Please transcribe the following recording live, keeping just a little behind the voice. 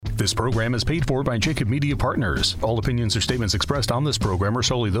This program is paid for by Jacob Media Partners. All opinions or statements expressed on this program are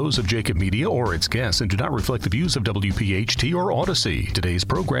solely those of Jacob Media or its guests and do not reflect the views of WPHT or Odyssey. Today's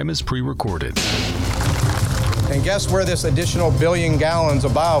program is pre-recorded. And guess where this additional billion gallons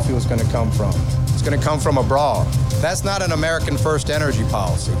of biofuel is going to come from? It's going to come from abroad. That's not an American first energy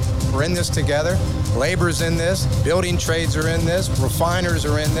policy. We're in this together. Labor's in this. Building trades are in this. Refiners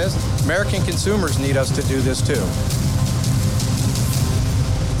are in this. American consumers need us to do this too.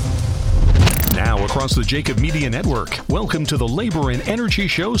 Now across the Jacob Media Network, welcome to the Labor and Energy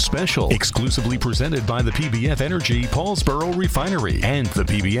Show Special, exclusively presented by the PBF Energy Paulsboro Refinery and the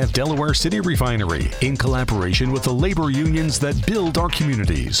PBF Delaware City Refinery, in collaboration with the labor unions that build our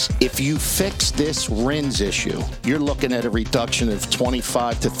communities. If you fix this RINs issue, you're looking at a reduction of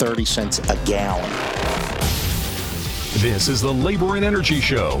 25 to 30 cents a gallon. This is the Labor and Energy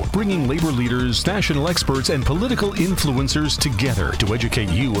Show, bringing labor leaders, national experts, and political influencers together to educate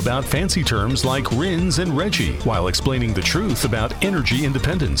you about fancy terms like RINs and RGGI, while explaining the truth about energy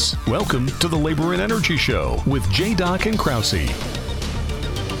independence. Welcome to the Labor and Energy Show with J. Doc and Krause.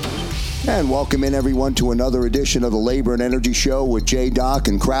 And welcome in, everyone, to another edition of the Labor and Energy Show with J. Doc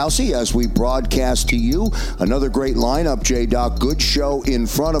and Krause as we broadcast to you. Another great lineup, J. Doc. Good show in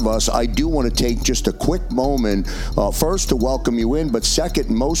front of us. I do want to take just a quick moment, first to welcome you in, but second,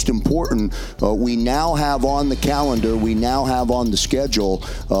 most important, we now have on the calendar, we now have on the schedule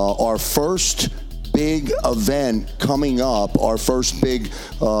our first big event coming up, our first big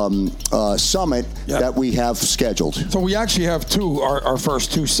summit that we have scheduled. So we actually have our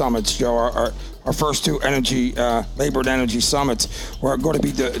first two summits, Joe, our first two labor and energy summits. We're going to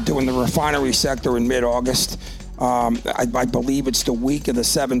be doing the refinery sector in mid-August. I believe it's the week of the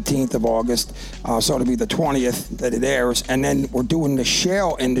 17th of August, so it'll be the 20th that it airs. And then we're doing the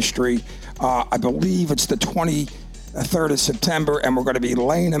shale industry. I believe it's the 3rd of September, and we're going to be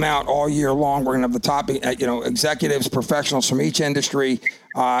laying them out all year long. We're going to have the top, executives, professionals from each industry,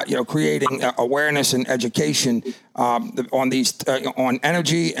 creating awareness and education on these, on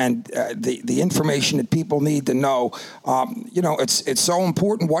energy and the information that people need to know. It's so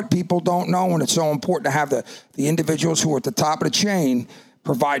important what people don't know, and it's so important to have the individuals who are at the top of the chain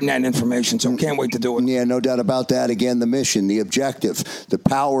providing that information. So can't wait to do it. Yeah, no doubt about that. Again, the mission, the objective, the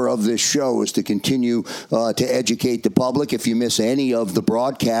power of this show is to continue to educate the public. If you miss any of the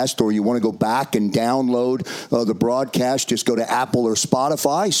broadcast or you want to go back and download the broadcast, just go to Apple or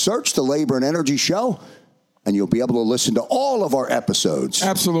Spotify, search the Labor and Energy Show, and you'll be able to listen to all of our episodes.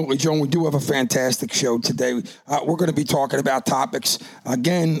 Absolutely, Joe. We do have a fantastic show today. We're going to be talking about topics,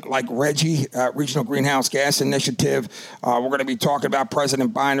 again, like RGGI, Regional Greenhouse Gas Initiative. We're going to be talking about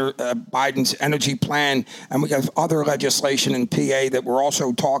President Biden's energy plan, and we have other legislation in PA that we're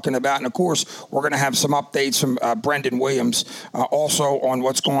also talking about. And, of course, we're going to have some updates from Brendan Williams also on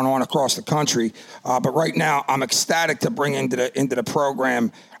what's going on across the country. But right now, I'm ecstatic to bring into the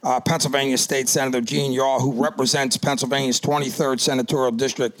program Pennsylvania State Senator Gene Yaw, who represents Pennsylvania's 23rd Senatorial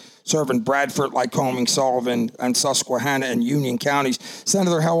District, serving Bradford, Lycoming, Sullivan, and Susquehanna and Union counties.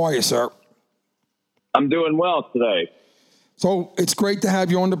 Senator, how are you, sir? I'm doing well today. So it's great to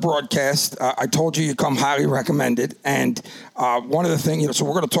have you on the broadcast. I told you come highly recommended. And one of the things, so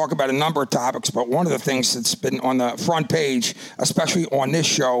we're going to talk about a number of topics, but one of the things that's been on the front page, especially on this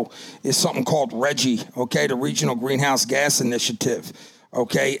show, is something called RGGI, okay, the Regional Greenhouse Gas Initiative.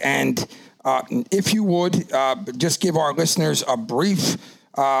 Okay, and if you would just give our listeners a brief,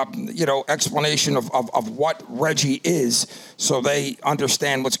 explanation of what RGGI is, so they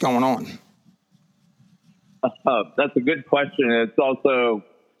understand what's going on. That's a good question. It's also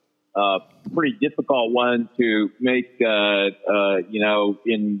a pretty difficult one to make, in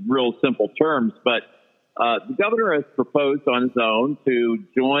real simple terms. But the governor has proposed on his own to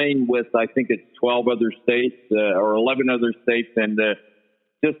join with, I think it's 12 other states or 11 other states and the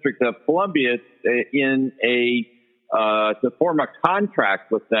District of Columbia to form a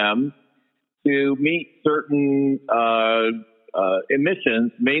contract with them to meet certain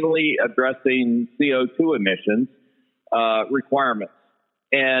emissions, mainly addressing CO2 emissions requirements.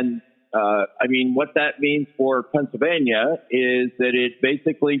 And what that means for Pennsylvania is that it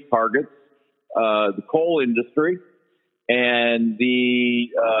basically targets the coal industry and the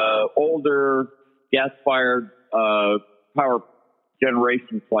older gas-fired power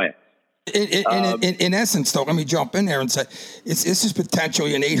generation plants. In essence, though, let me jump in there and say, this is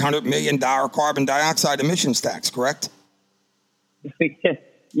potentially an $800 million carbon dioxide emissions tax, correct?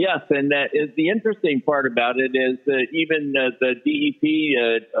 Yes, and that is the interesting part about it is that even the DEP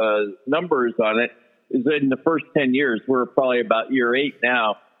numbers on it is that in the first 10 years, we're probably about year 8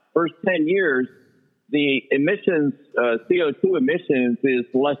 now, first 10 years, the emissions, CO2 emissions is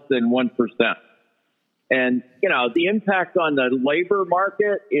less than 1%. And, the impact on the labor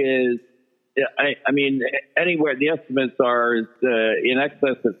market is, anywhere, the estimates are in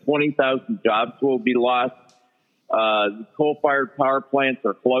excess of 20,000 jobs will be lost. The coal-fired power plants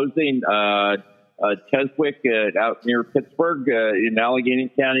are closing. Cheswick out near Pittsburgh in Allegheny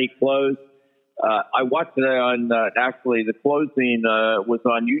County closed. I watched it on, actually the closing was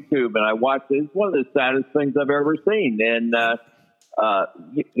on YouTube, and I watched it. It's one of the saddest things I've ever seen. And,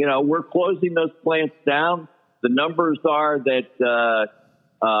 we're closing those plants down. The numbers are that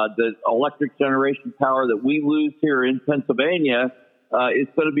the electric generation power that we lose here in Pennsylvania is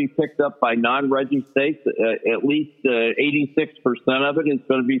going to be picked up by non-regi states. At least 86% of it is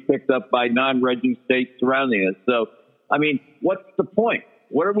going to be picked up by non-regi states surrounding us. So, what's the point?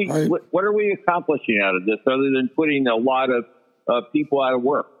 What are we accomplishing out of this other than putting a lot of people out of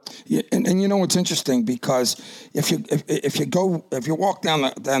work? Yeah, and it's interesting because if you walk down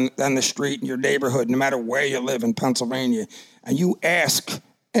the street in your neighborhood, no matter where you live in Pennsylvania, and you ask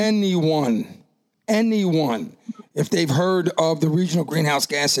anyone if they've heard of the Regional Greenhouse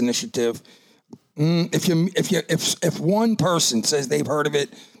Gas Initiative, if one person says they've heard of it,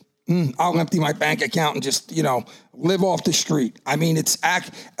 I'll empty my bank account and just, live off the street.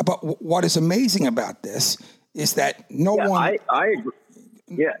 But what is amazing about this is that I agree.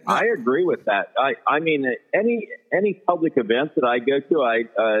 Yeah, I agree with that. Any public event that I go to,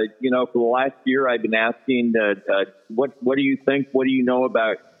 for the last year, I've been asking, what do you think? What do you know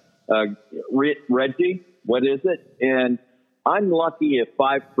about Reggie? What is it? And I'm lucky if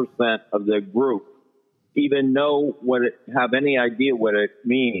 5% of the group even have any idea what it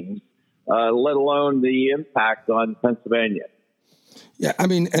means, let alone the impact on Pennsylvania. Yeah,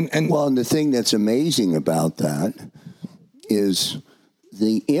 and the thing that's amazing about that is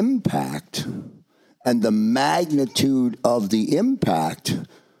the impact and the magnitude of the impact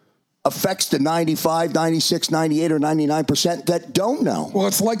affects the 95, 96, 98, or 99% that don't know. Well,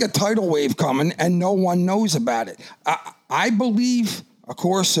 it's like a tidal wave coming, and no one knows about it. I believe, of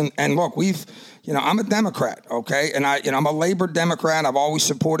course, and look, I'm a Democrat, okay? And I'm a labor Democrat. I've always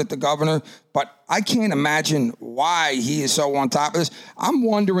supported the governor, but I can't imagine why he is so on top of this. I'm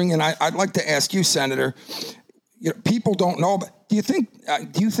wondering, and I'd like to ask you, Senator, people don't know, but do you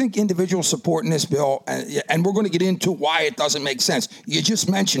think individuals supporting this bill, and we're going to get into why it doesn't make sense. You just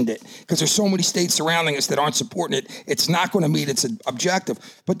mentioned it, because there's so many states surrounding us that aren't supporting it. It's not going to meet its objective.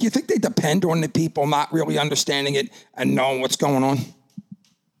 But do you think they depend on the people not really understanding it and knowing what's going on?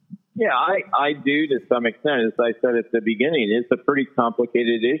 Yeah, I do to some extent. As I said at the beginning, it's a pretty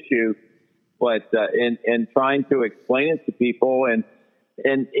complicated issue, but and trying to explain it to people, and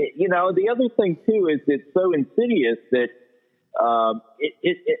the other thing too is it's so insidious that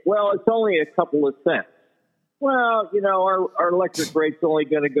it's only a couple of cents. Well, our electric rate's only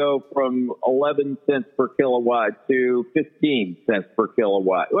going to go from 11 cents per kilowatt to 15 cents per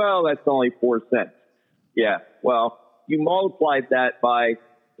kilowatt. Well, that's only 4 cents. Yeah. Well, you multiplied that by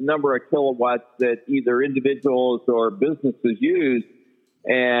the number of kilowatts that either individuals or businesses use,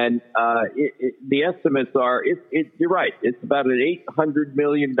 and the estimates are, you're right, it's about an $800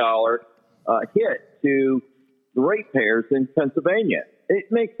 million hit to the ratepayers in Pennsylvania. It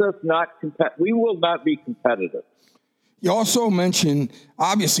makes us we will not be competitive. You also mentioned,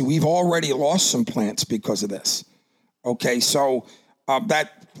 obviously, we've already lost some plants because of this. Okay, so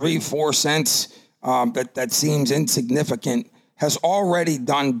that 3-4 cents that seems insignificant has already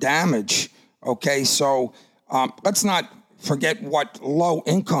done damage. Okay, so let's not forget what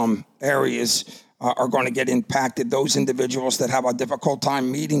low-income areas are going to get impacted. Those individuals that have a difficult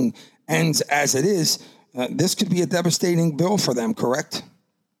time meeting ends as it is. This could be a devastating bill for them, correct?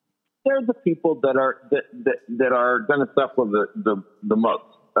 They're the people that are going to suffer the most.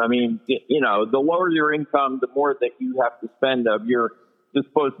 The lower your income, the more that you have to spend of your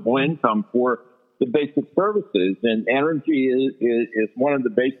disposable income for the basic services, and energy is one of the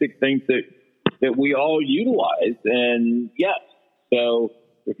basic things that we all utilize. And yes, so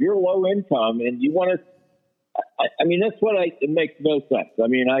if you're low income and you want to, that's what it makes no sense.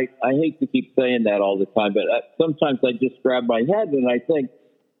 I hate to keep saying that all the time, but sometimes I just grab my head and I think,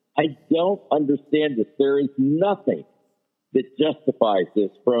 I don't understand this. There is nothing that justifies this,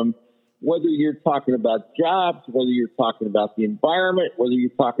 from whether you're talking about jobs, whether you're talking about the environment, whether you're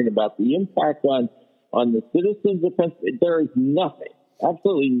talking about the impact on the citizens of Pennsylvania. There is nothing,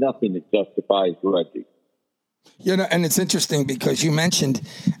 absolutely nothing that justifies Reggie. And it's interesting because you mentioned,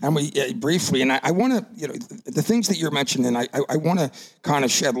 and we briefly, and I want to, the things that you're mentioning, I want to kind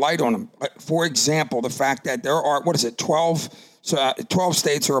of shed light on them. For example, the fact that there are, 12 12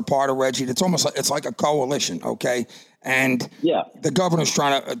 states are a part of RGGI. It's almost like, it's like a coalition, okay? And the governor's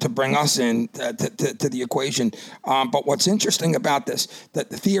trying to bring us in to the equation. But what's interesting about this, that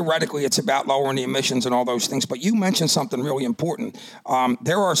theoretically it's about lowering the emissions and all those things. But you mentioned something really important.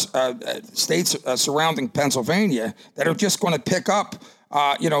 There are states surrounding Pennsylvania that are just going to pick up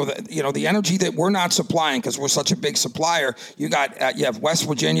the energy that we're not supplying because we're such a big supplier. You have West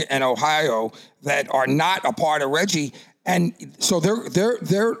Virginia and Ohio that are not a part of RGGI. And so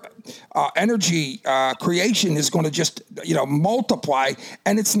their energy creation is going to just multiply,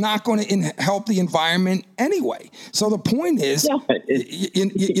 and it's not going to help the environment anyway. So the point is, go ahead.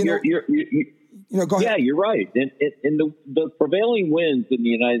 Yeah, you're right. And the prevailing winds in the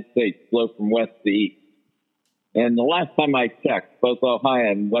United States blow from west to east. And the last time I checked, both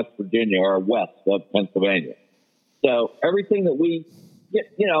Ohio and West Virginia are west of Pennsylvania. So everything that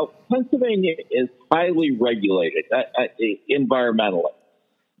Pennsylvania is highly regulated environmentally.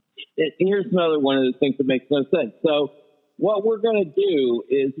 Here's another one of the things that makes no sense. So what we're going to do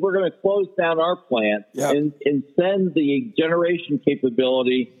is we're going to close down our plant and send the generation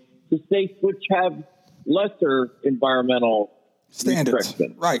capability to states which have lesser environmental standards.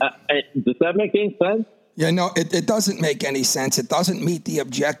 Right. Does that make any sense? Yeah, no, it doesn't make any sense. It doesn't meet the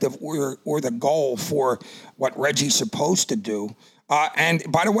objective or the goal for what RGGI's supposed to do. And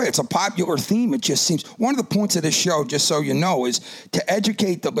by the way, it's a popular theme. It just seems one of the points of this show, just so you know, is to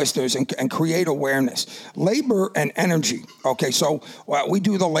educate the listeners and create awareness. Labor and energy. Okay, so we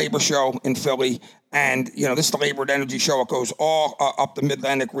do the labor show in Philly, and this is the Labor and Energy show. It goes all up the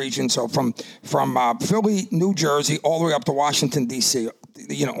Mid-Atlantic region, so from Philly, New Jersey, all the way up to Washington D.C.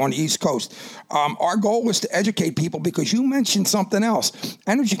 On the East Coast. Our goal is to educate people because you mentioned something else.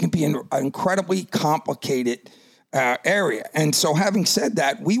 Energy can be an incredibly complicated area. And so having said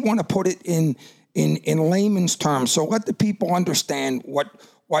that, we want to put it in layman's terms. So let the people understand what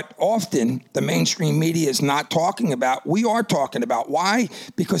often the mainstream media is not talking about. We are talking about. Why?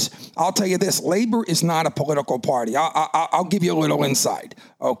 Because I'll tell you this, labor is not a political party. I'll give you a little insight.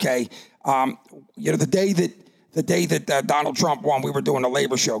 Okay. The day that Donald Trump won, we were doing a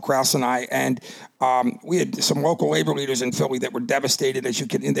labor show, Krause and I, and we had some local labor leaders in Philly that were devastated, as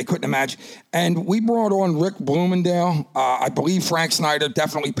they couldn't imagine. And we brought on Rick Bloomingdale, I believe Frank Snyder,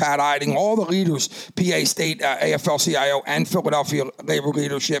 definitely Pat Eiding, all the leaders, PA State, AFL-CIO, and Philadelphia labor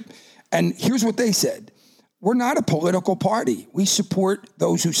leadership. And here's what they said. We're not a political party. We support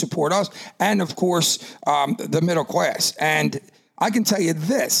those who support us, and of course, the middle class. And I can tell you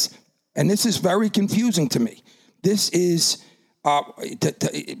this, and this is very confusing to me. This is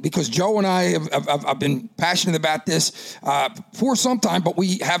because Joe and I have been passionate about this for some time, but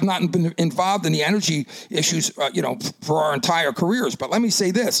we have not been involved in the energy issues, for our entire careers. But let me say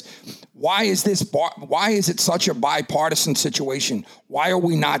this. Why is it such a bipartisan situation? Why are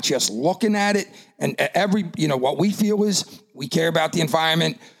we not just looking at it? And what we feel is we care about the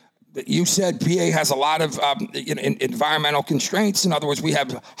environment. You said PA has a lot of environmental constraints. In other words, we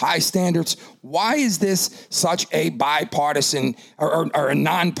have high standards. Why is this such a bipartisan or a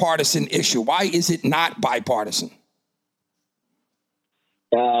nonpartisan issue? Why is it not bipartisan?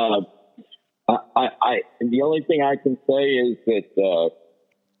 The only thing I can say is that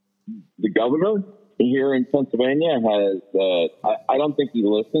the governor here in Pennsylvania has, I don't think he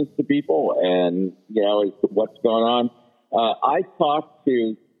listens to people and, as to what's going on. I talked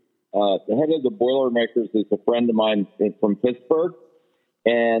to the head of the Boilermakers is a friend of mine from Pittsburgh,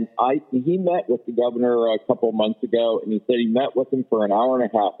 and he met with the governor a couple of months ago, and he said he met with him for an hour and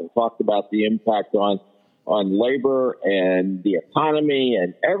a half and talked about the impact on labor and the economy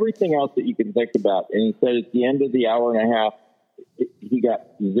and everything else that you can think about. And he said at the end of the hour and a half, he got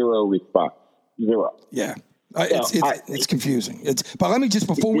zero response. Zero. Yeah. It's confusing. But let me just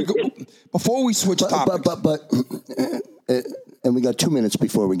before we switch topics. And we got 2 minutes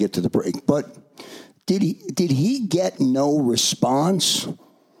before we get to the break. But did he get no response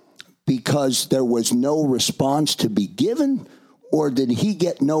because there was no response to be given? Or did he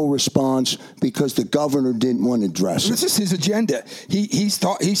get no response because the governor didn't want to address it? This is his agenda. His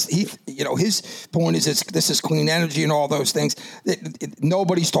point is this is clean energy and all those things.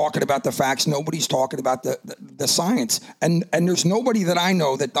 Nobody's talking about the facts. Nobody's talking about the science. And there's nobody that I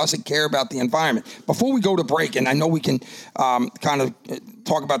know that doesn't care about the environment. Before we go to break, and I know we can kind of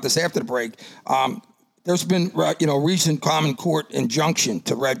talk about this after the break. There's been recent common court injunction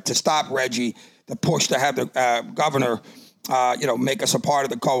to stop RGGI, the push to have the governor. Make us a part of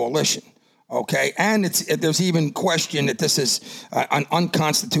the coalition, okay? And there's even question that this is an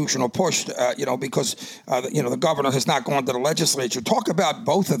unconstitutional push, because the governor has not gone to the legislature. Talk about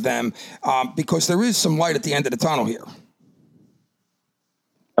both of them because there is some light at the end of the tunnel here.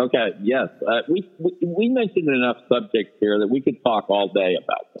 Okay, yes. We mentioned enough subjects here that we could talk all day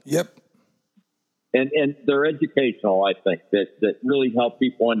about them. Yep. And they're educational, I think, that really help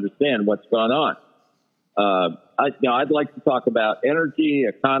people understand what's going on. I'd like to talk about energy,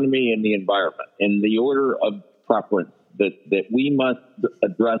 economy, and the environment in the order of preference that we must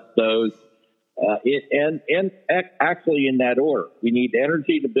address those. And actually in that order. We need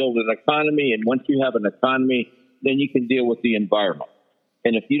energy to build an economy, and once you have an economy, then you can deal with the environment.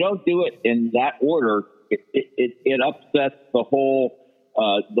 And if you don't do it in that order, it upsets the whole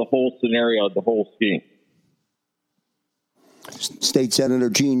scenario, the whole scheme. State Senator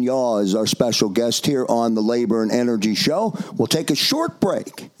Gene Yaw is our special guest here on the Labor and Energy Show. We'll take a short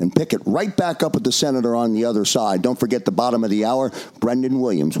break and pick it right back up with the senator on the other side. Don't forget the bottom of the hour, Brendan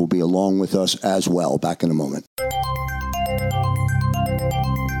Williams will be along with us as well. Back in a moment.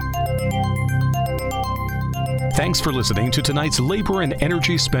 Thanks for listening to tonight's Labor and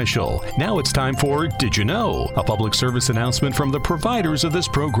Energy Special. Now it's time for Did You Know? A public service announcement from the providers of this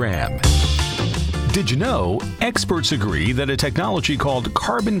program. Did you know? Experts agree that a technology called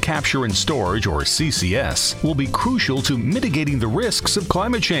carbon capture and storage, or CCS, will be crucial to mitigating the risks of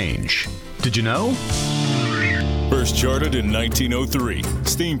climate change. Did you know? First chartered in 1903,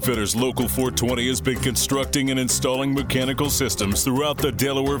 Steamfitters Local 420 has been constructing and installing mechanical systems throughout the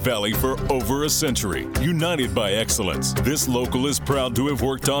Delaware Valley for over a century. United by excellence, this local is proud to have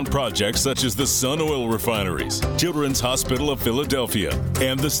worked on projects such as the Sun Oil Refineries, Children's Hospital of Philadelphia,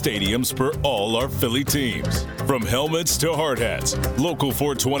 and the stadiums for all our Philly teams. From helmets to hard hats, Local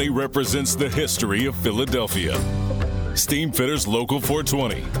 420 represents the history of Philadelphia. Steamfitters Local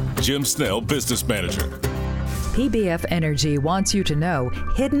 420, Jim Snell, Business Manager. PBF Energy wants you to know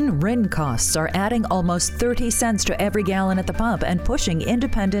hidden RIN costs are adding almost 30 cents to every gallon at the pump and pushing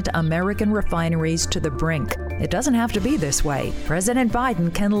independent American refineries to the brink. It doesn't have to be this way. President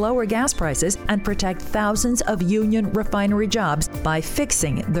Biden can lower gas prices and protect thousands of union refinery jobs by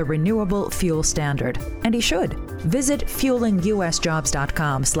fixing the renewable fuel standard. And he should. Visit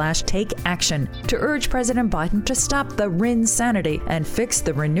fuelingusjobs.com/take-action to urge President Biden to stop the RIN sanity and fix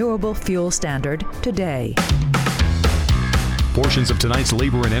the renewable fuel standard today. Portions of tonight's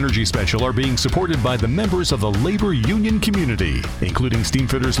Labor and Energy Special are being supported by the members of the labor union community, including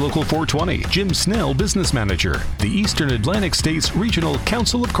Steamfitters Local 420, Jim Snell, Business Manager, the Eastern Atlantic States Regional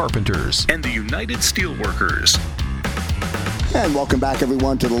Council of Carpenters, and the United Steelworkers. And welcome back,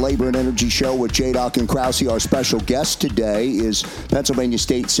 everyone, to the Labor and Energy Show with J. Doc and Krause. Our special guest today is Pennsylvania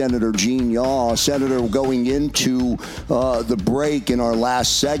State Senator Gene Yaw. Senator, going into the break in our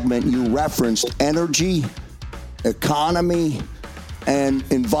last segment, you referenced energy, economy, and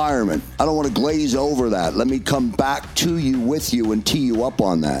environment. I don't want to glaze over that. Let me come back to you with you and tee you up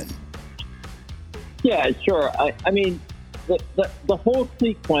on that. Yeah, sure. I mean, the whole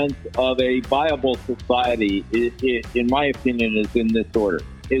sequence of a viable society, in my opinion, is in this order.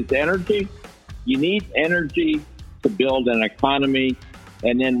 Is energy. You need energy to build an economy,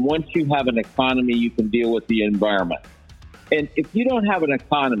 and then once you have an economy, you can deal with the environment. And if you don't have an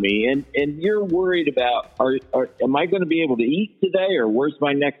economy and you're worried about, am I going to be able to eat today, or where's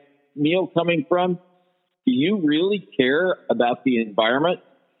my next meal coming from? Do you really care about the environment?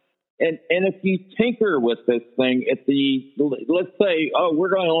 And if you tinker with this thing let's say, we're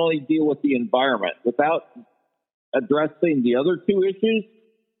going to only deal with the environment without addressing the other two issues,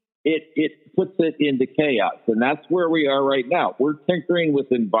 it puts it into chaos. And that's where we are right now. We're tinkering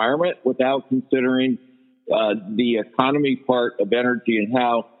with environment without considering the economy part of energy and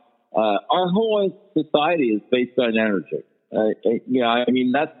how our whole society is based on energy. I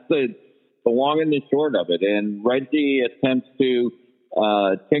mean, that's the long and the short of it. And Reggie attempts to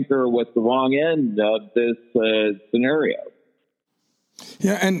tinker with the wrong end of this scenario.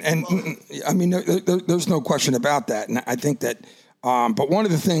 Yeah, and I mean, there's no question about that. And I think that, but one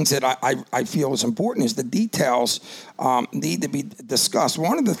of the things that I feel is important is the details need to be discussed.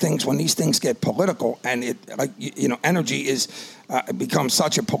 One of the things when these things get political and energy is becomes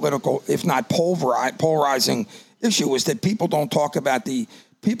such a political, if not polarizing issue, is that people don't talk about the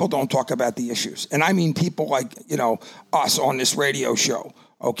issues. And I mean people like, us on this radio show.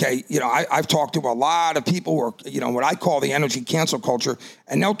 Okay, I've talked to a lot of people who are, what I call the energy cancel culture,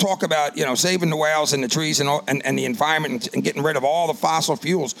 and they'll talk about, saving the whales and the trees and the environment and getting rid of all the fossil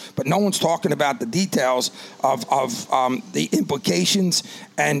fuels, but no one's talking about the details of the implications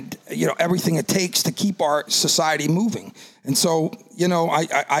and, everything it takes to keep our society moving. And so,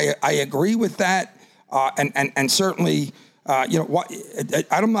 I agree with that, and certainly What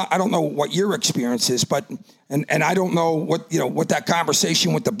I don't know what your experience is, but and I don't know what that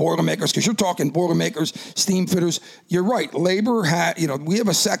conversation with the Boilermakers, because you're talking Boilermakers, steam fitters. You're right. Labor we have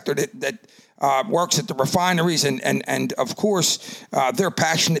a sector that works at the refineries, and of course they're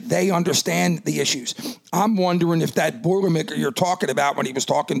passionate. They understand the issues. I'm wondering if that Boilermaker you're talking about, when he was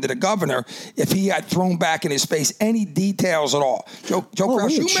talking to the governor, if he had thrown back in his face any details at all. Joe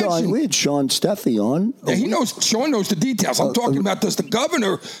Kraus, we had Sean Steffi on. Yeah, Sean knows the details. I'm talking about, does the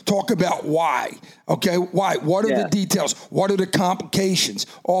governor talk about why? Okay, why? What are the details? What are the complications?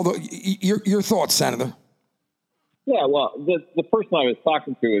 Your thoughts, Senator? Yeah, well, the person I was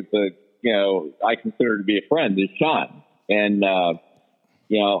talking to is I consider to be a friend, is Sean. And,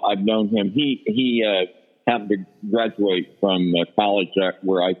 I've known him. He happened to graduate from college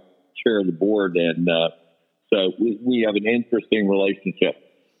where I chair the board. And so we have an interesting relationship.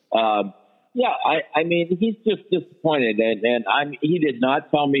 I mean, he's just disappointed. And he did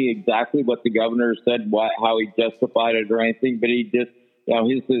not tell me exactly what the governor said, how he justified it or anything. But he just,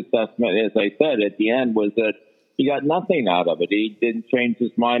 his assessment, as I said, at the end was that he got nothing out of it. He didn't change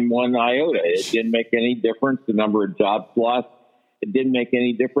his mind one iota. It didn't make any difference, the number of jobs lost. It didn't make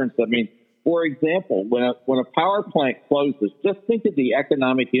any difference. I mean, for example, when a power plant closes, just think of the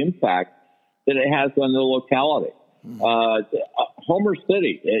economic impact that it has on the locality. Homer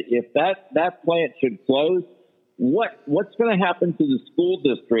City, if that plant should close, what's going to happen to the school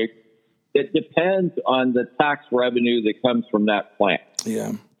district that depends on the tax revenue that comes from that plant?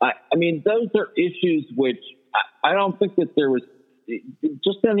 Yeah. I mean, those are issues which I don't think that there was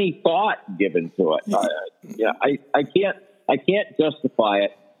just any thought given to it. I can't justify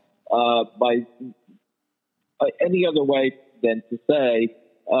it by any other way than to say,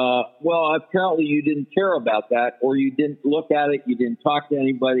 well, apparently you didn't care about that, or you didn't look at it, you didn't talk to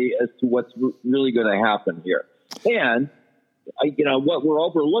anybody as to what's really going to happen here. And what we're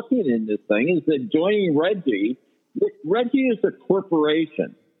overlooking in this thing is that joining Reggie is a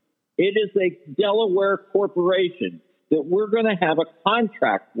corporation. It is a Delaware corporation that we're going to have a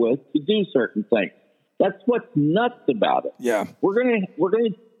contract with to do certain things. That's what's nuts about it. Yeah, we're going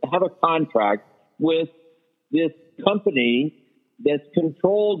to have a contract with this company that's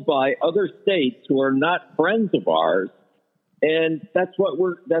controlled by other states who are not friends of ours, and that's what's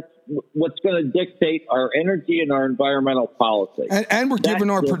going to dictate our energy and our environmental policy. And we're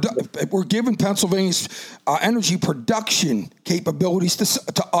giving Pennsylvania's energy production capabilities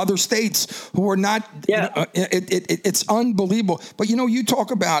to other states who are not. Yeah. It's unbelievable. But you talk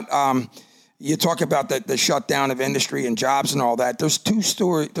about the shutdown of industry and jobs and all that. There's two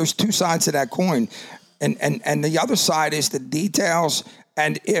sides to that coin, and the other side is the details.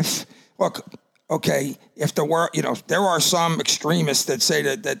 And if there are some extremists that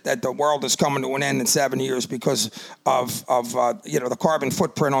say that the world is coming to an end in 7 years because of the carbon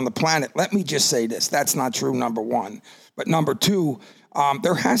footprint on the planet. Let me just say this: that's not true. Number one, but number two,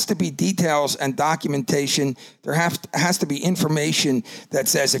 there has to be details and documentation. There has to be information that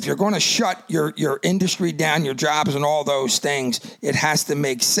says if you're going to shut your industry down, your jobs and all those things, it has to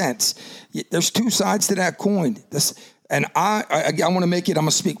make sense. There's two sides to that coin. And I want to I'm going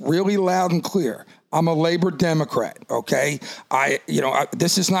to speak really loud and clear. I'm a labor Democrat, okay?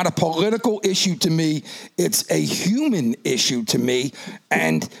 This is not a political issue to me. It's a human issue to me.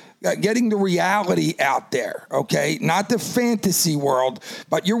 And getting the reality out there, okay? Not the fantasy world,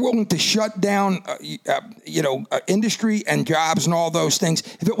 but you're willing to shut down, industry and jobs and all those things.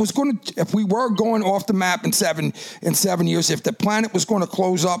 If we were going off the map in 7 years, if the planet was going to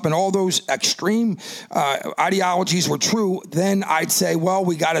close up and all those extreme ideologies were true, then I'd say, well,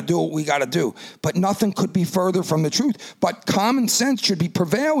 we got to do what we got to do. But nothing could be further from the truth. But common sense should be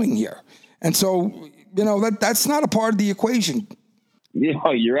prevailing here. And so, that's not a part of the equation.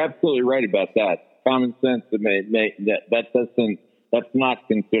 You're absolutely right about that. Common sense, that's not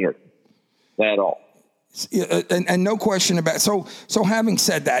considered at all. And no question about it. So having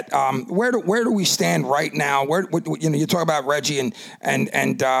said that, where do we stand right now? You talk about Reggie and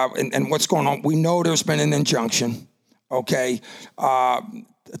what's going on. We know there's been an injunction. Okay.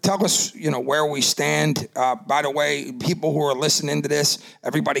 Tell us, where we stand. By the way, people who are listening to this,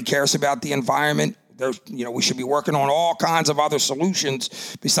 everybody cares about the environment. We should be working on all kinds of other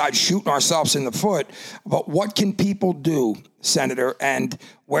solutions besides shooting ourselves in the foot. But what can people do, Senator? And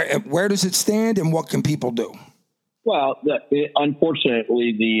where does it stand? And what can people do? Well,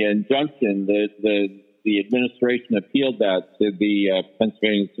 unfortunately, the injunction, the administration appealed that to the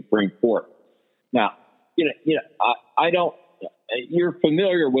Pennsylvania Supreme Court. Now, I don't. You're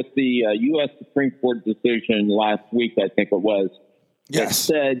familiar with the U.S. Supreme Court decision last week, I think it was. Yes.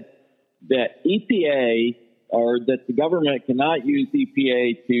 That said that EPA or that the government cannot use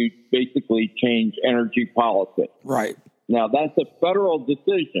EPA to basically change energy policy. Right. Now, that's a federal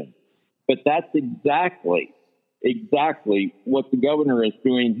decision, but that's exactly what the governor is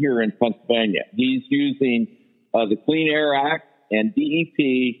doing here in Pennsylvania. He's using the Clean Air Act and DEP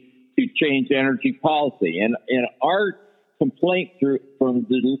to change energy policy. And our complaint for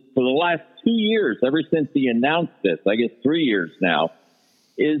the last 2 years, ever since he announced this, I guess 3 years now,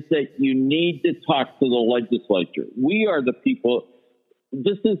 is that you need to talk to the legislature. We are the people.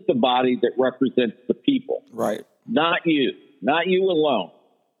 This is the body that represents the people. Right. Not you alone.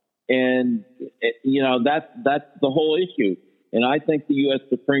 And, that's the whole issue. And I think the U.S.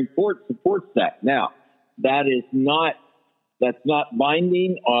 Supreme Court supports that. Now, that's not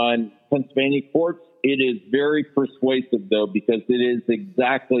binding on Pennsylvania courts. It is very persuasive, though, because it is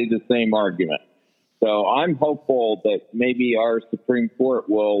exactly the same argument. So I'm hopeful that maybe our Supreme Court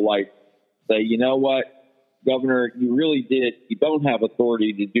will say, you know what, Governor, you don't have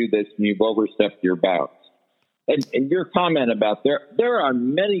authority to do this and you've overstepped your bounds. And your comment about there are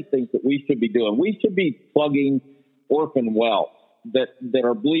many things that we should be doing. We should be plugging orphan wells that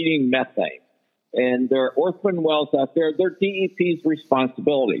are bleeding methane. And there are orphan wells out there. They're DEP's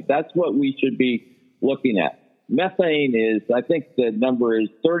responsibility. That's what we should be looking at. Methane is, I think the number is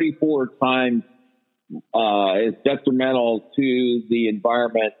 34 times as detrimental to the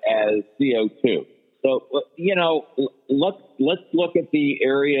environment as CO2. So, let's look at the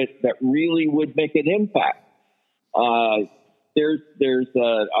areas that really would make an impact. I've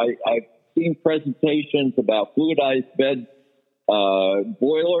seen presentations about fluidized bed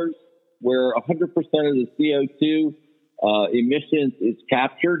boilers where 100% of the CO2 emissions is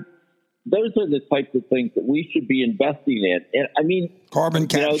captured. Those are the types of things that we should be investing in. And I mean, carbon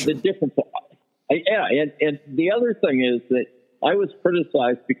capture. The difference. And the other thing is that I was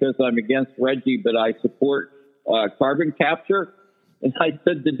criticized because I'm against RGGI, but I support carbon capture. And I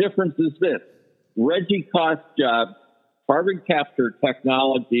said the difference is this. RGGI costs jobs. Carbon capture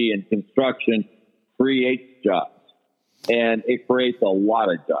technology and construction creates jobs. And it creates a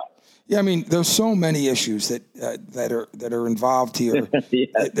lot of jobs. Yeah, I mean, there's so many issues that are involved here.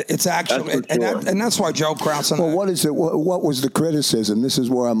 It's actually, and that's why Joe Krause. Well, what is it? What was the criticism? This is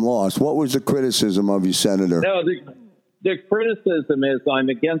where I'm lost. What was the criticism of you, Senator? No, the criticism is I'm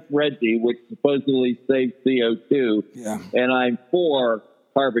against RGGI, which supposedly saves CO2, and I'm for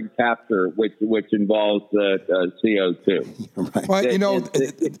carbon capture, which involves CO2. Right. Well,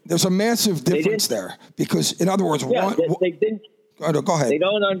 there's a massive difference there because, in other words, they didn't. Go ahead. They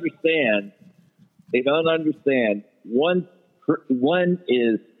don't understand. One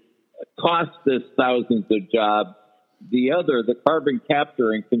is cost us thousands of jobs. The other, the carbon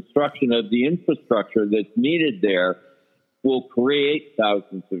capture and construction of the infrastructure that's needed there, will create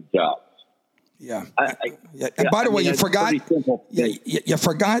thousands of jobs. Yeah. And by the way, you forgot. Yeah, you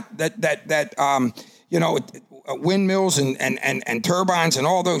forgot that windmills and turbines and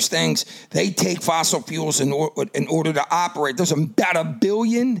all those things, they take fossil fuels in order to operate. There's about 1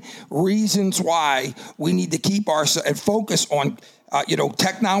 billion reasons why we need to keep and focus on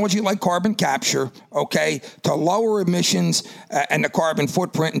technology like carbon capture, to lower emissions and the carbon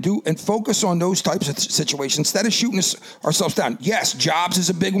footprint and focus on those types of situations instead of shooting ourselves down. Yes, jobs is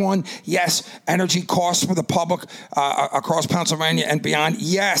a big one. Yes, energy costs for the public across Pennsylvania and beyond.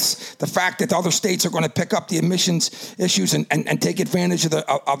 Yes, the fact that other states are going to pick up the emissions issues and take advantage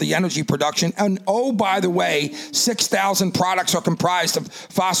of the energy production. And oh, by the way, 6,000 products are comprised of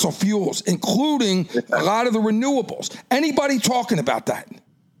fossil fuels, including a lot of the renewables. Anybody talking about that?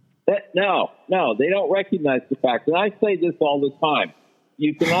 No, they don't recognize the fact. And I say this all the time.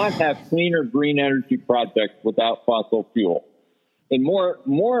 You cannot have cleaner green energy projects without fossil fuel. And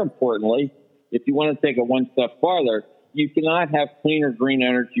more importantly, if you want to take it one step farther, you cannot have cleaner green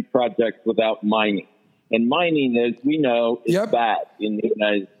energy projects without mining. And mining, as we know, is bad in the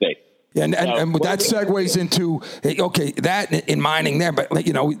United States. And that segues into, that in mining there, but,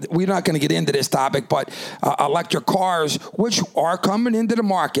 we're not going to get into this topic, but electric cars, which are coming into the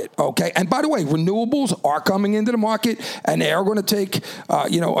market, And by the way, renewables are coming into the market, and they are going to take, a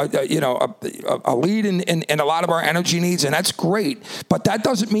lead in a lot of our energy needs, and that's great. But that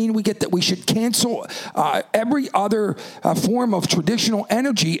doesn't mean we should cancel every other form of traditional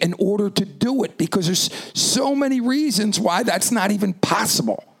energy in order to do it, because there's so many reasons why that's not even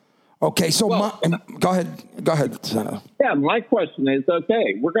possible. Okay, so go ahead, Senator. Yeah, my question is,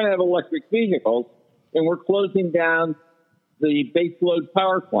 we're going to have electric vehicles, and we're closing down the baseload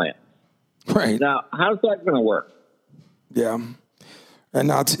power plants. Right. Now, how's that going to work? Yeah. And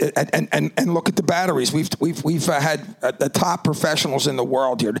now and look at the batteries. We've had the top professionals in the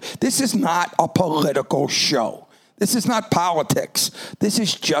world here. This is not a political show. This is not politics. This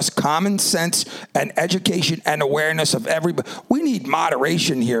is just common sense and education and awareness of everybody. We need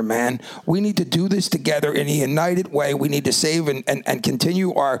moderation here, man. We need to do this together in a united way. We need to save and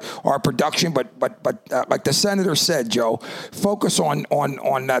continue our production. But like the senator said, Joe, focus on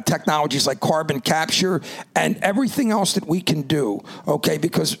technologies like carbon capture and everything else that we can do. Okay,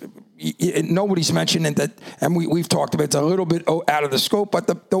 because nobody's mentioning that, and we've talked about it's a little bit out of the scope, but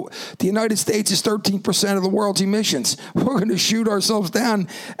the United States is 13% of the world's emissions. We're going to shoot ourselves down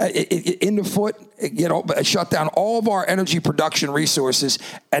in the foot, shut down all of our energy production resources,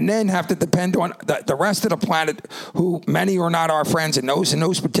 and then have to depend on the rest of the planet, who many are not our friends in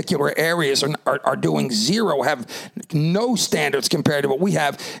those particular areas are doing zero, have no standards compared to what we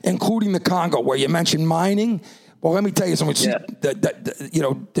have, including the Congo, where you mentioned mining. Well, let me tell you something. Yeah.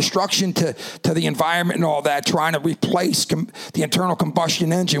 The destruction to the environment and all that, trying to replace the internal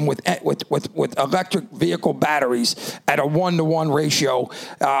combustion engine with electric vehicle batteries at a 1-to-1 ratio.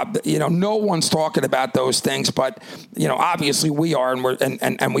 No one's talking about those things, but obviously we are,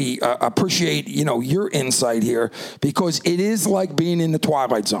 and we appreciate your insight here, because it is like being in the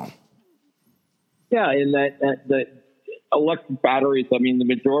Twilight Zone. Yeah, and that electric batteries, I mean, the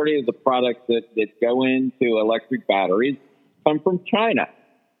majority of the products that go into electric batteries come from China.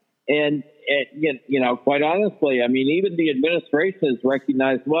 And quite honestly, I mean, even the administration has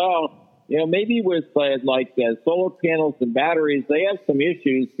recognized, maybe with solar panels and batteries, they have some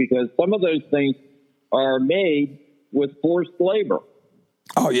issues because some of those things are made with forced labor.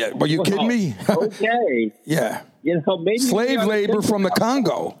 Oh, yeah. Well, you kidding me? Okay. Yeah. Maybe slave labor from the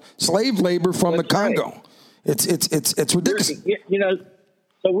Congo. Slave labor from the Congo. Right. It's ridiculous.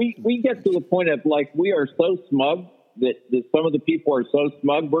 So we get to the point of we are so smug that some of the people are so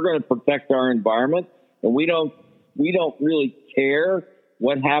smug. We're going to protect our environment, and we don't really care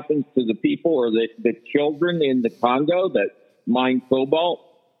what happens to the people or the children in the Congo that mine cobalt.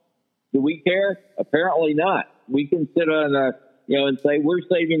 Do we care? Apparently not. We can sit on and say we're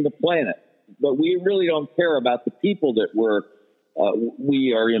saving the planet, but we really don't care about the people that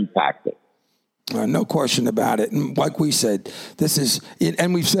we are impacted. No question about it. And like we said, this is,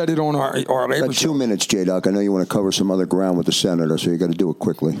 and we've said it on our labor show. 2 minutes, J-Doc. I know you want to cover some other ground with the senator, so you got to do it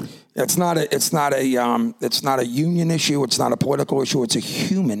quickly. It's not a union issue. It's not a political issue. It's a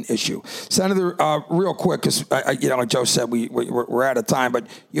human issue. Senator, real quick, because like Joe said, we're out of time, but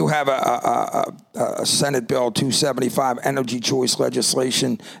you have a Senate Bill 275 energy choice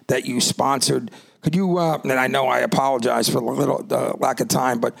legislation that you sponsored. Could you, and I know I apologize for the lack of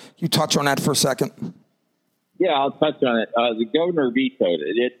time, but you touch on that for a second? Yeah, I'll touch on it. The governor vetoed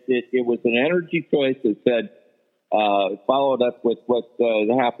it. It was an energy choice that said, followed up with what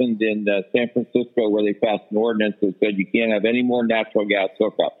happened in San Francisco, where they passed an ordinance that said you can't have any more natural gas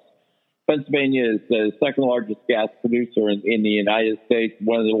hookups. Pennsylvania is the second largest gas producer in the United States,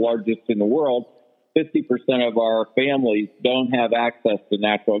 one of the largest in the world. 50% of our families don't have access to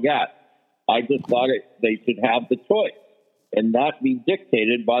natural gas. I just thought they should have the choice and not be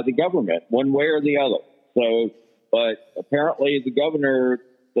dictated by the government one way or the other. So, but apparently the governor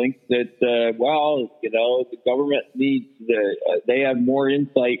thinks that, the government needs they have more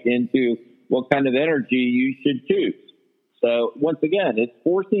insight into what kind of energy you should choose. So once again, it's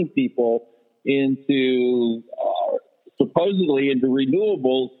forcing people into supposedly into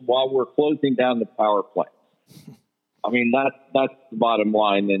renewables while we're closing down the power plants. I mean, that's the bottom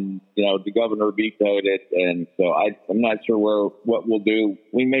line, and the governor vetoed it, and so I'm not sure what we'll do.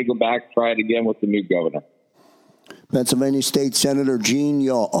 We may go back, try it again with the new governor. Pennsylvania State Senator Gene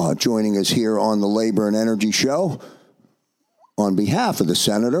Yaw joining us here on the Labor and Energy Show. On behalf of the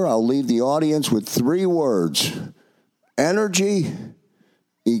senator, I'll leave the audience with 3 words: energy,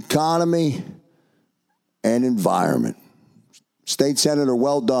 economy, and environment. State Senator,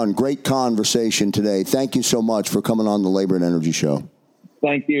 well done. Great conversation today. Thank you so much for coming on the Labor and Energy Show.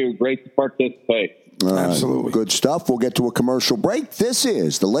 Thank you. Great to participate. All right. Absolutely. Good stuff. We'll get to a commercial break. This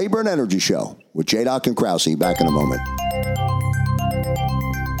is the Labor and Energy Show with J-Doc and Krause. Back in a moment.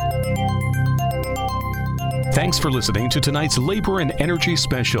 Thanks for listening to tonight's Labor and Energy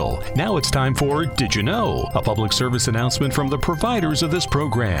Special. Now it's time for Did You Know? A public service announcement from the providers of this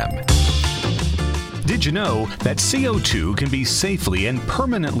program. Did you know that CO2 can be safely and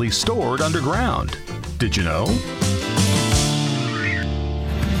permanently stored underground? Did you know?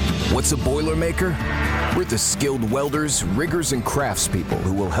 What's a Boilermaker? We're the skilled welders, riggers, and craftspeople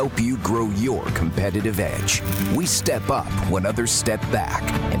who will help you grow your competitive edge. We step up when others step back,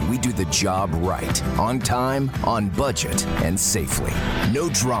 and we do the job right, on time, on budget, and safely. No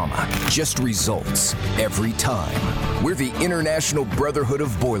drama, just results every time. We're the International Brotherhood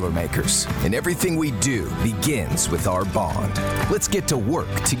of Boilermakers, and everything we do begins with our bond. Let's get to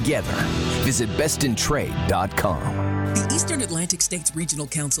work together. Visit bestintrade.com. The Eastern Atlantic States Regional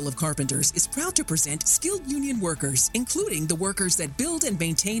Council of Carpenters is proud to present skilled union workers, including the workers that build and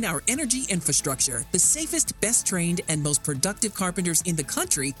maintain our energy infrastructure. The safest, best trained, and most productive carpenters in the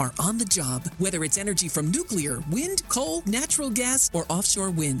country are on the job. Whether it's energy from nuclear, wind, coal, natural gas, or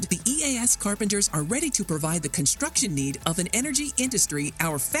offshore wind, the EAS carpenters are ready to provide the construction need of an energy industry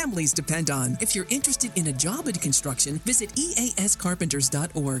our families depend on. If you're interested in a job in construction, visit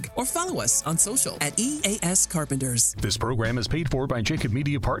eascarpenters.org or follow us on social at EAS Carpenters. This program is paid for by Jacob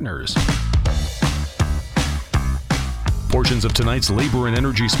Media Partners. Portions of tonight's Labor and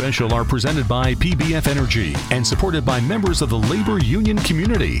Energy Special are presented by PBF Energy and supported by members of the labor union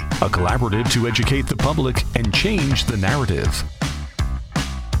community, a collaborative to educate the public and change the narrative.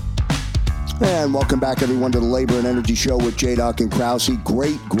 And welcome back, everyone, to the Labor and Energy Show with J. Doc and Krause.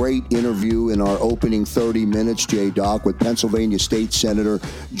 Great interview in our opening 30 minutes, J. Doc, with Pennsylvania State Senator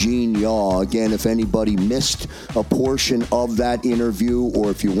Gene Yaw. Again, if anybody missed a portion of that interview, or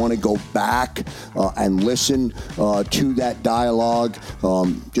if you want to go back and listen to that dialogue,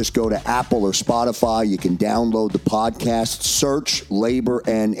 just go to Apple or Spotify. You can download the podcast, search Labor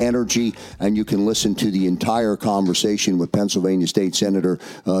and Energy, and you can listen to the entire conversation with Pennsylvania State Senator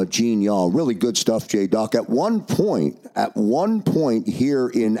Gene Yaw. Really good stuff, J. Doc. At one point here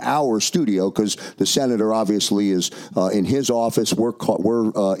in our studio, because the senator obviously is in his office, we're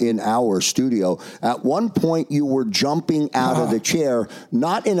in our studio. At one point, you were jumping out of the chair,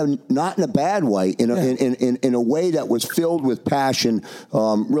 not in a bad way, in a way that was filled with passion.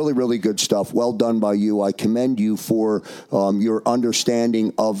 Really good stuff. Well done by you. I commend you for your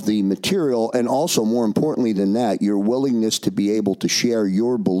understanding of the material, and also, more importantly than that, your willingness to be able to share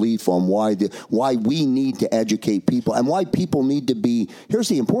your belief on why we need to educate people and why people need to be. Here's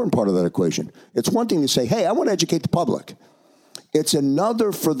the important part of that equation. It's one thing to say, hey, I want to educate the public. It's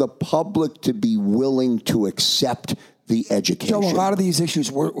another for the public to be willing to accept the education. So a lot of these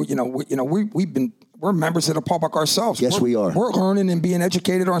issues, we're members of the public ourselves. Yes, we are. We're learning and being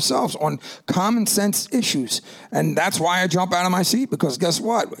educated ourselves on common sense issues. And that's why I jump out of my seat, because guess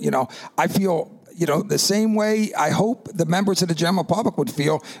what? I feel the same way I hope the members of the general public would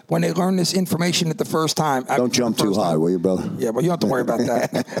feel when they learn this information at the first time. Don't jump too high, will you, brother? Yeah, well, you don't have to worry about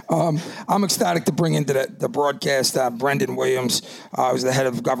that. I'm ecstatic to bring into the broadcast Brendan Williams, who's the head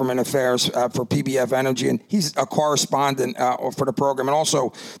of government affairs for PBF Energy, and he's a correspondent for the program and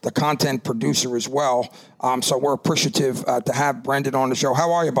also the content producer as well. So we're appreciative to have Brendan on the show.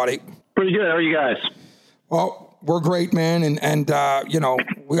 How are you, buddy? Pretty good. How are you guys? Well, we're great, man, and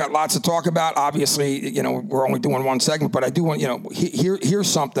we got lots to talk about. Obviously, we're only doing one segment, but I do want here's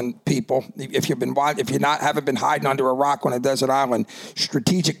something, people. If you haven't been hiding under a rock on a desert island,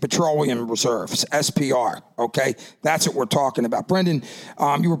 Strategic Petroleum Reserves, SPR. Okay, that's what we're talking about. Brendan,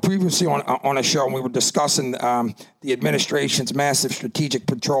 you were previously on a show and we were discussing the administration's massive Strategic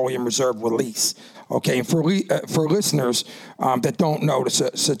Petroleum Reserve release. Okay, and for listeners that don't know,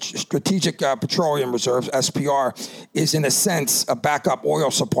 Strategic Petroleum Reserves (SPR) is in a sense a backup oil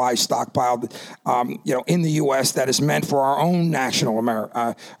supply stockpiled, in the U.S. that is meant for our own national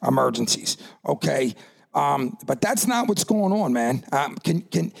emergencies. Okay. But that's not what's going on, man.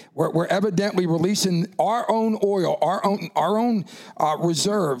 We're evidently releasing our own oil, our own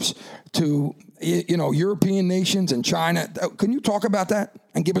reserves to European nations and China. Can you talk about that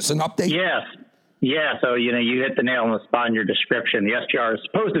and give us an update? Yes. Yeah, so, you hit the nail on the spot in your description. The SPR is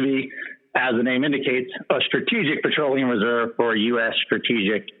supposed to be, as the name indicates, a strategic petroleum reserve for U.S.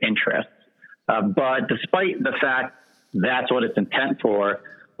 strategic interests. But despite the fact that's what it's intent for,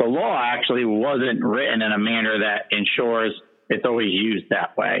 the law actually wasn't written in a manner that ensures it's always used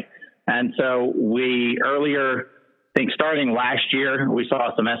that way. And so we earlier, I think starting last year, we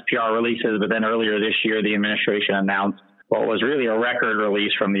saw some SPR releases, but then earlier this year, the administration announced what was really a record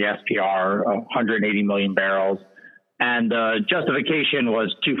release from the SPR, 180 million barrels. And the justification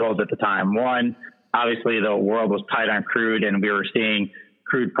was twofold at the time. One, obviously the world was tight on crude and we were seeing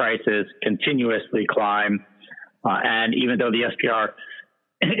crude prices continuously climb. And even though the SPR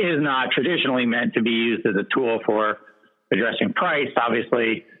is not traditionally meant to be used as a tool for addressing price,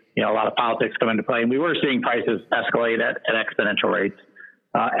 obviously, a lot of politics come into play and we were seeing prices escalate at exponential rates.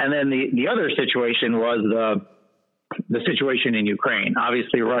 And then the other situation was the situation in Ukraine.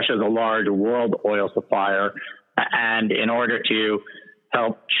 Obviously, Russia is a large world oil supplier, and in order to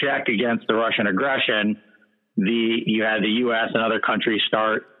help check against the Russian aggression, you had the U.S. and other countries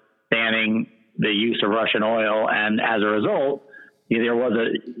start banning the use of Russian oil, and as a result, there was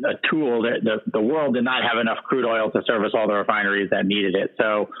a tool that the world did not have enough crude oil to service all the refineries that needed it.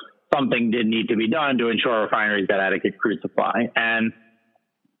 So something did need to be done to ensure refineries got adequate crude supply. And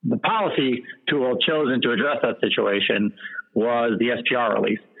the policy tool chosen to address that situation was the SPR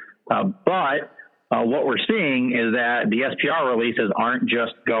release. But what we're seeing is that the SPR releases aren't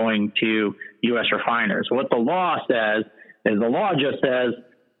just going to U.S. refiners. What the law says is the law just says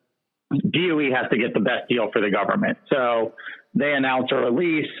DOE has to get the best deal for the government. So they announce a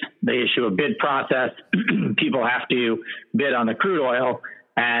release, they issue a bid process, people have to bid on the crude oil,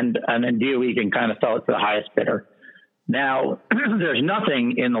 and then DOE can kind of sell it to the highest bidder. Now, there's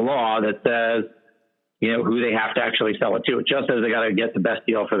nothing in the law that says, who they have to actually sell it to. It just says they got to get the best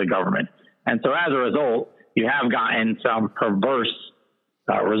deal for the government. And so as a result, you have gotten some perverse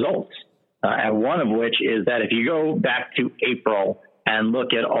results. And one of which is that if you go back to April and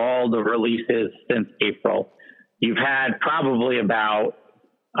look at all the releases since April, you've had probably about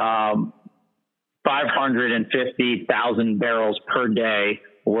 550,000 barrels per day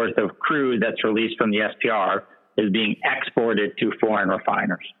worth of crude that's released from the SPR is being exported to foreign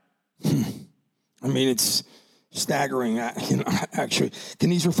refiners. I mean, it's staggering. Actually, can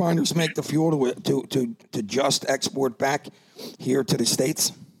these refiners make the fuel to just export back here to the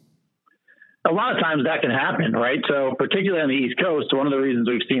States? A lot of times that can happen, right? So particularly on the East Coast, one of the reasons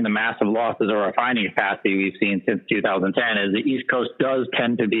we've seen the massive losses of refining capacity we've seen since 2010 is the East Coast does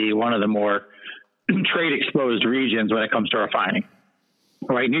tend to be one of the more trade-exposed regions when it comes to refining,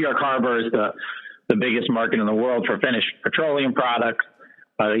 right? New York Harbor is the biggest market in the world for finished petroleum products.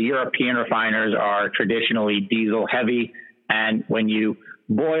 The European refiners are traditionally diesel heavy, and when you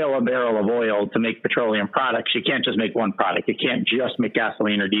boil a barrel of oil to make petroleum products, you can't just make one product. You can't just make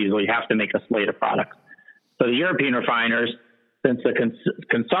gasoline or diesel. You have to make a slate of products. So the European refiners, since the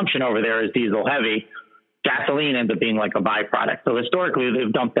consumption over there is diesel heavy, gasoline ends up being like a byproduct. So historically,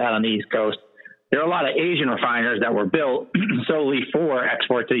 they've dumped that on the East Coast. There are a lot of Asian refiners that were built solely for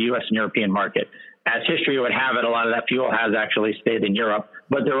export to the U.S. and European market. As history would have it, a lot of that fuel has actually stayed in Europe,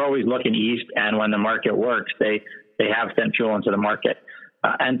 but they're always looking east, and when the market works, they have sent fuel into the market.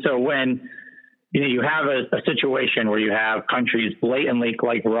 And so when you have a situation where you have countries blatantly,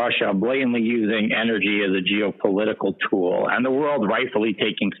 like Russia, blatantly using energy as a geopolitical tool, and the world rightfully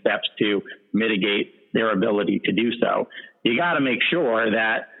taking steps to mitigate their ability to do so, you got to make sure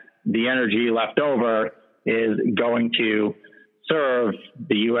that the energy left over is going to serve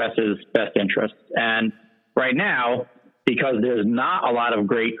the U.S.'s best interests. And right now, because there's not a lot of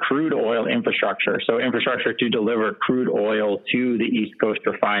great crude oil infrastructure, so infrastructure to deliver crude oil to the East Coast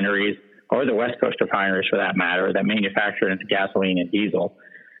refineries, or the West Coast refineries for that matter, that manufacture into gasoline and diesel,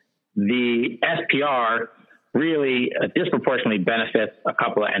 the SPR really disproportionately benefits a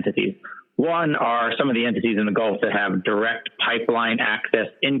couple of entities. One are some of the entities in the Gulf that have direct pipeline access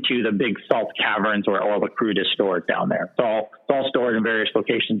into the big salt caverns where all the crude is stored down there. It's all stored in various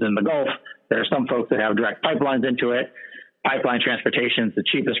locations in the Gulf. There are some folks that have direct pipelines into it. Pipeline transportation is the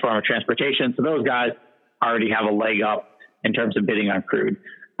cheapest form of transportation. So those guys already have a leg up in terms of bidding on crude.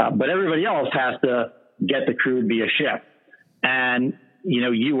 But everybody else has to get the crude via ship. And,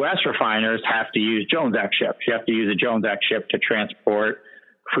 U.S. refiners have to use Jones Act ships. You have to use a Jones Act ship to transport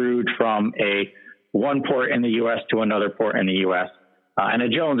crude from one port in the U.S. to another port in the U.S. And a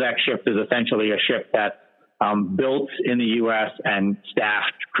Jones Act ship is essentially a ship that's built in the U.S. and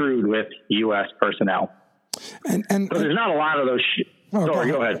staffed crude with U.S. personnel. And so there's not a lot of those.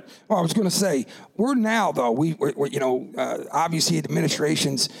 Sorry, go ahead. Well, I was going to say, we're now, though, we're obviously the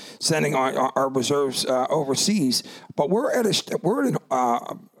administration's sending our reserves overseas, but we're at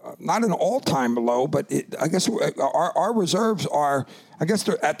not an all-time low, but I guess our reserves are, I guess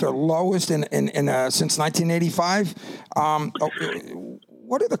they're at their lowest since 1985.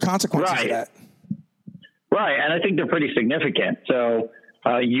 What are the consequences of that? Right, and I think they're pretty significant. So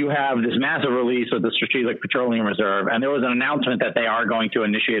you have this massive release of the Strategic Petroleum Reserve, and there was an announcement that they are going to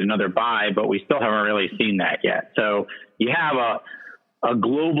initiate another buy, but we still haven't really seen that yet. So you have a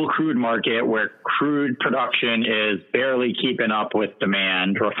global crude market where crude production is barely keeping up with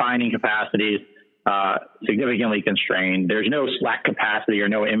demand, refining capacities significantly constrained. There's no slack capacity or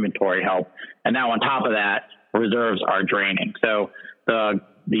no inventory help. And now on top of that, reserves are draining. So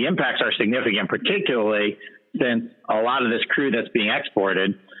the impacts are significant, particularly since a lot of this crude that's being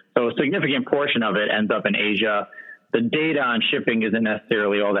exported, so a significant portion of it ends up in Asia. The data on shipping isn't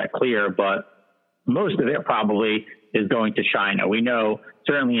necessarily all that clear, but most of it probably is going to China. We know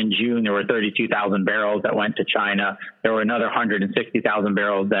certainly in June there were 32,000 barrels that went to China. There were another 160,000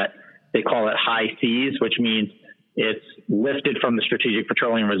 barrels that they call it high seas, which means it's lifted from the Strategic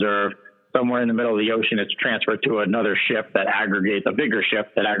Petroleum Reserve. Somewhere in the middle of the ocean, it's transferred to another ship that aggregates, a bigger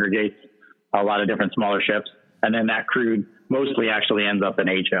ship that aggregates a lot of different smaller ships. And then that crude mostly actually ends up in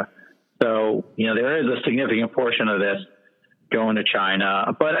Asia. So, there is a significant portion of this going to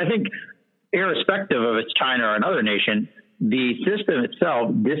China. But I think irrespective of it's China or another nation, the system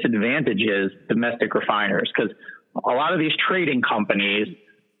itself disadvantages domestic refiners because a lot of these trading companies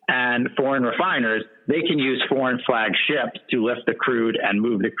and foreign refiners, they can use foreign flag ships to lift the crude and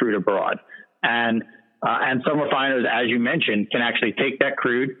move the crude abroad. And some refiners, as you mentioned, can actually take that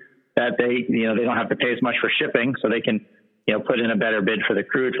crude that they don't have to pay as much for shipping, so they can, put in a better bid for the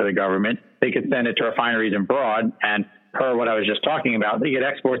crude for the government. They could send it to refineries abroad, and per what I was just talking about, they could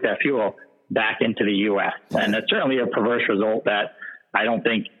export that fuel back into the U.S. And that's certainly a perverse result that I don't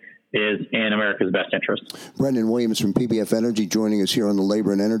think is in America's best interest. Brendan Williams from PBF Energy joining us here on the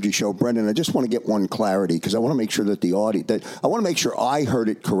Labor and Energy Show. Brendan, I just want to get one clarity because I want to make sure that I want to make sure I heard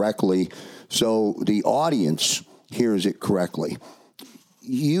it correctly so the audience hears it correctly.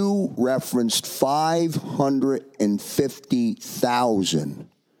 You referenced 550,000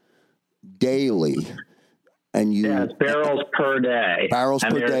 daily, and it's barrels per day. Barrels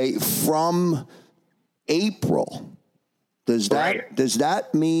per day from April. Does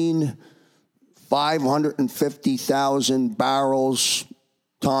that mean 550,000 barrels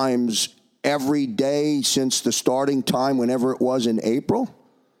times every day since the starting time, whenever it was in April?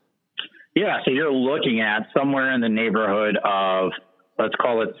 Yeah, so you're looking at somewhere in the neighborhood of, let's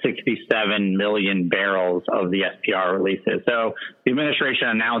call it 67 million barrels of the SPR releases. So the administration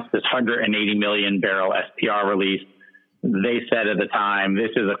announced this 180 million barrel SPR release. They said at the time,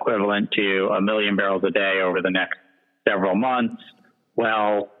 this is equivalent to 1 million barrels a day over the next several months.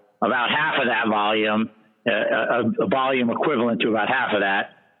 Well, about half of that volume, a volume equivalent to about half of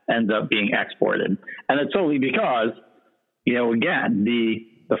that, ends up being exported. And it's solely because, again, the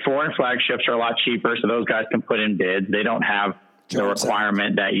foreign flagships are a lot cheaper, so those guys can put in bids. They don't have the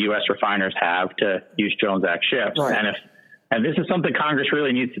requirement that U.S. refiners have to use Jones Act ships. Right. And this is something Congress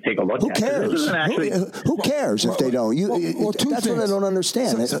really needs to take a look at. Who cares if they don't? That's what I don't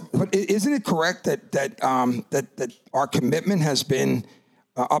understand. But isn't it correct that our commitment has been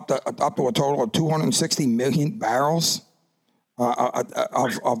up to a total of 260 million barrels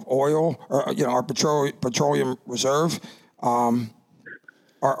of oil? Our petroleum reserve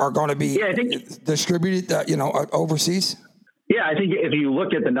are going to be distributed, overseas. Yeah, I think if you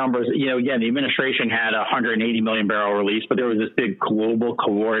look at the numbers, again, the administration had a 180 million barrel release, but there was this big global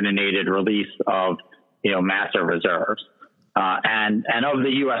coordinated release of, massive reserves. And of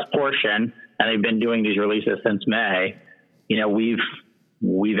the U.S. portion, and they've been doing these releases since May, we've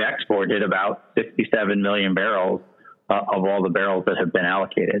exported about 67 million barrels of all the barrels that have been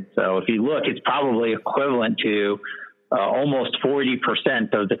allocated. So if you look, it's probably equivalent to almost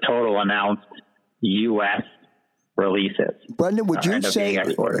 40% of the total announced U.S. releases. Brendan, would you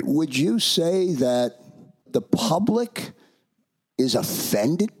say that the public is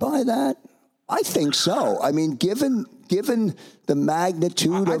offended by that? I think so. I mean, given the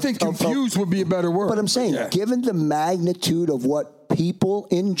magnitude I think confused would be a better word. But I'm saying, given the magnitude of what people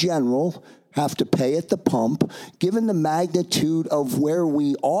in general have to pay at the pump, given the magnitude of where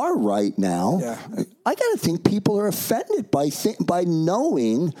we are right now, I got to think people are offended by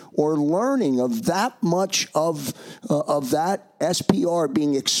knowing or learning of that much of that SPR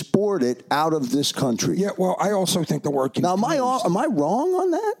being exported out of this country. Yeah, well, I also think the word confused. Now, am I wrong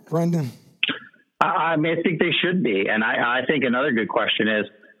on that, Brendan? I think they should be. And I think another good question is,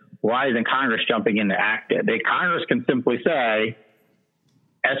 why isn't Congress jumping in to act it? Congress can simply say,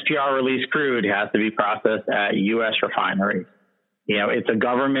 SPR release crude has to be processed at U.S. refineries. It's a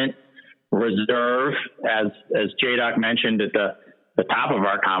government reserve, as JDoc mentioned at the top of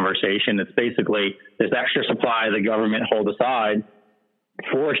our conversation. It's basically this extra supply the government holds aside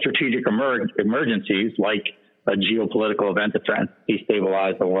for strategic emergencies like a geopolitical event that threatens to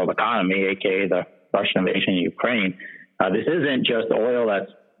destabilize the world economy, aka the Russian invasion of Ukraine. This isn't just oil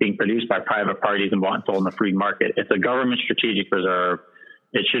that's being produced by private parties and bought and sold in the free market. It's a government strategic reserve.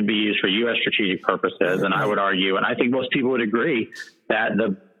 It should be used for U.S. strategic purposes. And I would argue, and I think most people would agree, that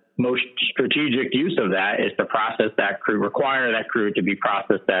the most strategic use of that is to process that crude, require that crude to be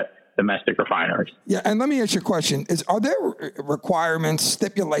processed at domestic refineries. Yeah, and let me ask you a question: are there requirements,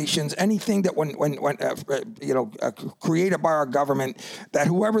 stipulations, anything that when created by our government that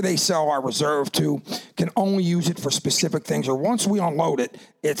whoever they sell our reserve to can only use it for specific things, or once we unload it,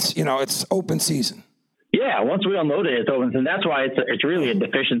 it's open season? Yeah, Yeah, once we unload it, it's open. And that's why it's really a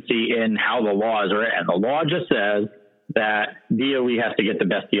deficiency in how the law is written. The law just says that DOE has to get the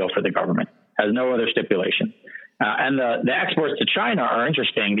best deal for the government. Has no other stipulation. And the exports to China are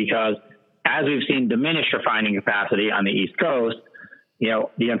interesting because as we've seen diminished refining capacity on the East Coast,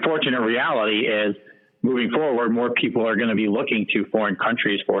 the unfortunate reality is moving forward, more people are going to be looking to foreign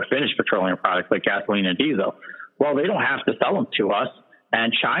countries for finished petroleum products like gasoline and diesel. Well, they don't have to sell them to us.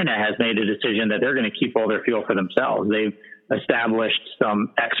 And China has made a decision that they're going to keep all their fuel for themselves. They've established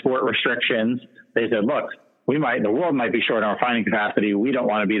some export restrictions. They said, look, the world might be short on refining capacity. We don't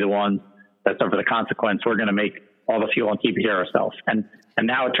want to be the ones that suffer the consequence. We're going to make all the fuel and keep it here ourselves. And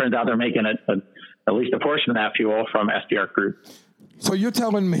now it turns out they're making at least a portion of that fuel from SPR crude. So you're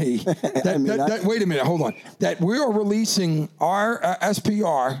telling me that wait a minute, hold on, that we are releasing our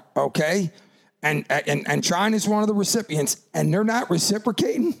SPR, okay? And China's one of the recipients, and they're not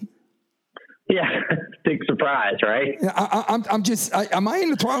reciprocating? Yeah, big surprise, right? Am I in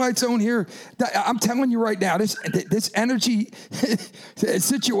the twilight zone here? I'm telling you right now, this energy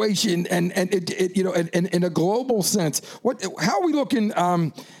situation and in a global sense, how are we looking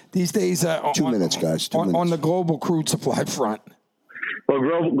these days? 2 minutes, guys. 2 minutes. On the global crude supply front. Well,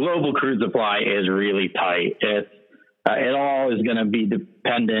 global crude supply is really tight. It all is going to be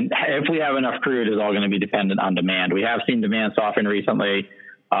dependent. If we have enough crude, it's all going to be dependent on demand. We have seen demand soften recently.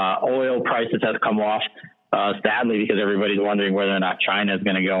 Oil prices have come off, sadly, because everybody's wondering whether or not China is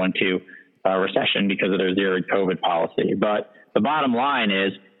going to go into a recession because of their zero COVID policy. But the bottom line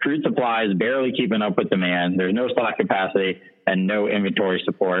is crude supply is barely keeping up with demand. There's no stock capacity and no inventory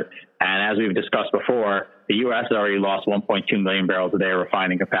support. And as we've discussed before, the U.S. has already lost 1.2 million barrels a day of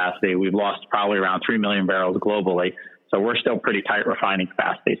refining capacity. We've lost probably around 3 million barrels globally. So we're still pretty tight refining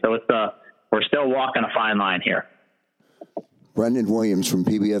capacity. So we're still walking a fine line here. Brendan Williams from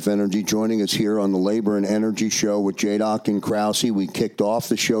PBF Energy joining us here on the Labor and Energy Show with J-Doc and Krause. We kicked off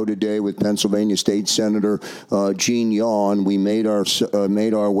the show today with Pennsylvania State Senator Gene Yaw, and we made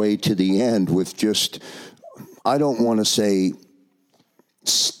our way to the end with just, I don't want to say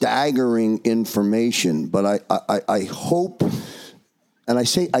staggering information, but I hope, and I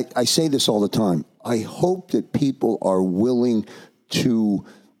say this all the time, I hope that people are willing to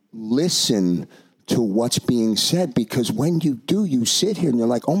listen to what's being said, because when you do, you sit here and you're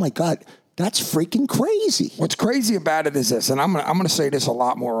like, oh my God, that's freaking crazy. What's crazy about it is this, and I'm gonna say this a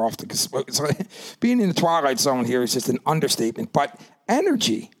lot more often, because being in the twilight zone here is just an understatement, but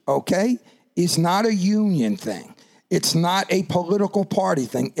energy, okay, is not a union thing. It's not a political party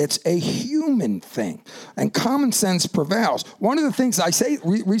thing. It's a human thing. And common sense prevails. One of the things I say,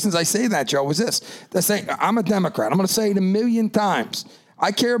 reasons I say that, Joe, is this. They're saying, I'm a Democrat. I'm going to say it 1,000,000 times.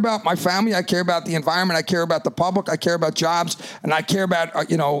 I care about my family. I care about the environment. I care about the public. I care about jobs. And I care about,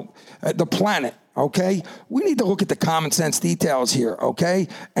 the planet. Okay? We need to look at the common sense details here, okay?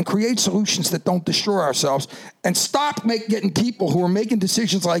 And create solutions that don't destroy ourselves, and stop getting people who are making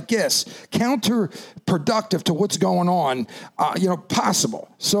decisions like this counterproductive to what's going on, possible.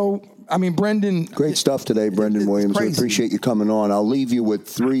 So, Brendan. Great stuff today, Brendan Williams. I appreciate you coming on. I'll leave you with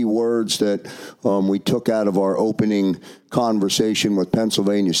 3 words that we took out of our opening conversation with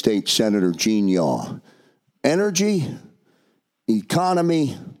Pennsylvania State Senator Gene Yaw. Energy,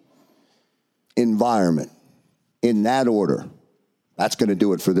 economy, environment, in that order. That's going to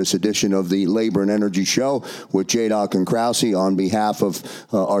do it for this edition of the Labor and Energy Show with J-Doc and Krause, on behalf of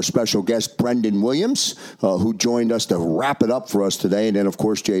our special guest, Brendan Williams, who joined us to wrap it up for us today. And then, of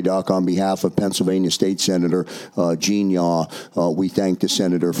course, J-Doc, on behalf of Pennsylvania State Senator Gene Yaw, we thank the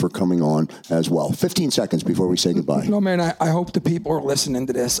senator for coming on as well. 15 seconds before we say goodbye. No, man, I hope the people are listening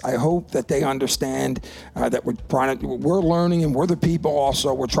to this. I hope that they understand that we're learning, and we're the people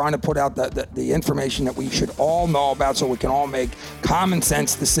also. We're trying to put out the information that we should all know about, so we can all make common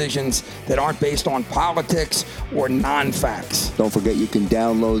sense decisions that aren't based on politics or non-facts. Don't forget, you can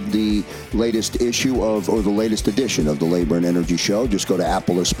download the latest issue or the latest edition of the Labor and Energy Show. Just go to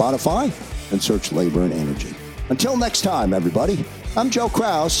Apple or Spotify and search Labor and Energy. Until next time, everybody, I'm Joe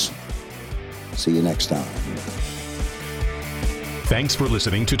Krause. See you next time. Thanks for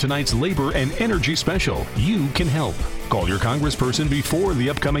listening to tonight's Labor and Energy Special. You can help. Call your congressperson before the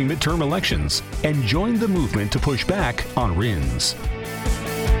upcoming midterm elections and join the movement to push back on RINs.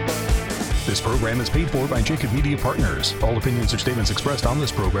 This program is paid for by Jacob Media Partners. All opinions or statements expressed on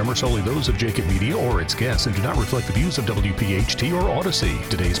this program are solely those of Jacob Media or its guests and do not reflect the views of WPHT or Odyssey.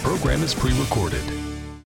 Today's program is pre-recorded.